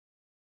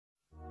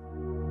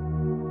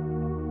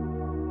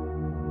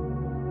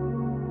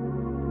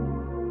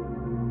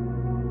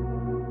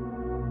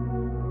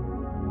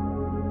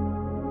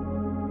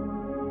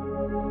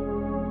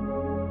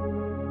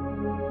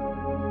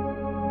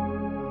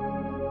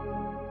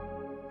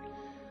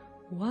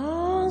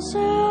Once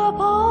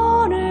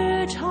upon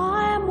a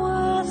time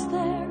was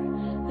there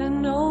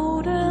an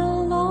old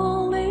and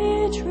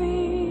lonely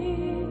tree.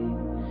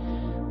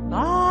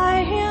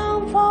 By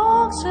him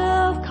folks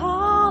have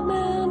come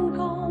and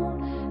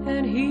gone,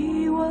 and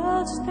he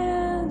was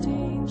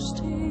standing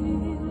still.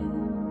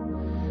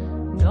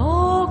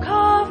 No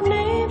carved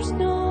names,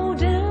 no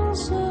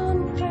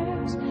dancing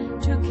prayers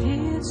to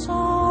keep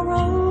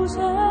sorrows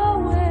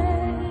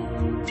away.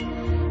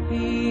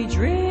 He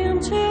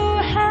dreamed to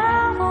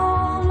have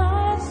all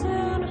lives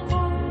and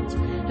hearts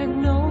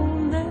and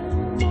known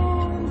them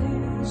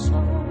only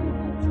so.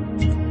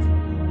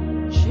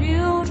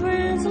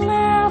 Children's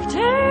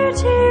laughter,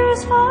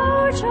 tears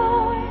for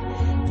joy,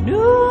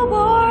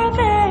 newborn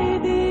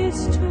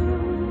babies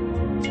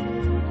too.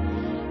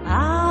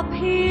 A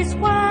peace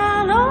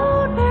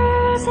swallowed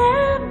birds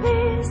and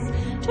beasts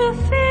to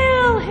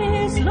fill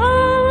his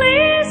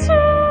lonely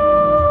soul.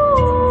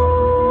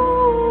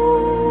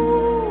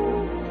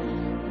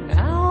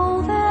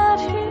 Now that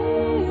he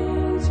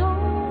is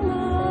all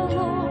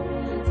alone,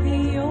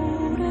 the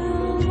old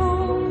and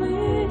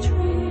lonely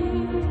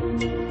tree,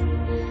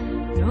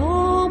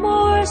 no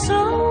more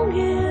song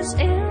is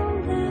in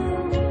the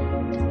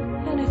wind,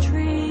 and a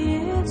tree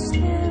is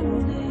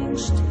standing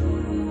still.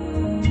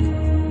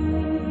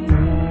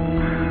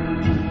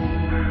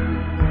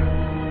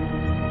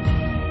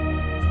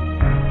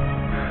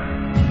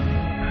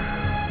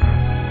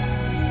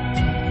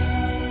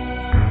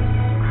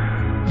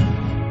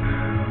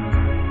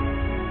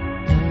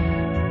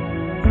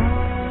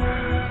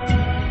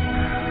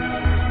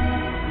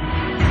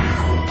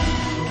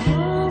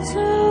 Once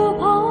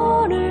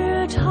upon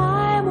a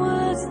time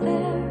was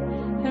there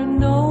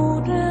an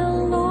old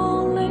and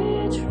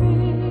lonely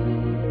tree,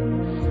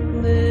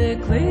 the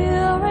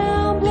clear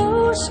and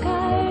blue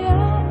sky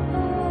up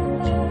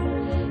above,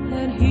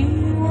 and he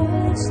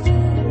was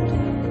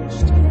standing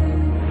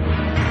still.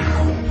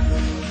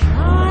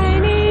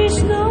 Tiny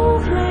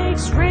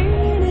snowflakes,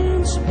 rain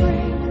in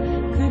spring,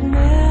 could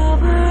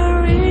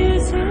never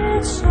ease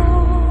its soul.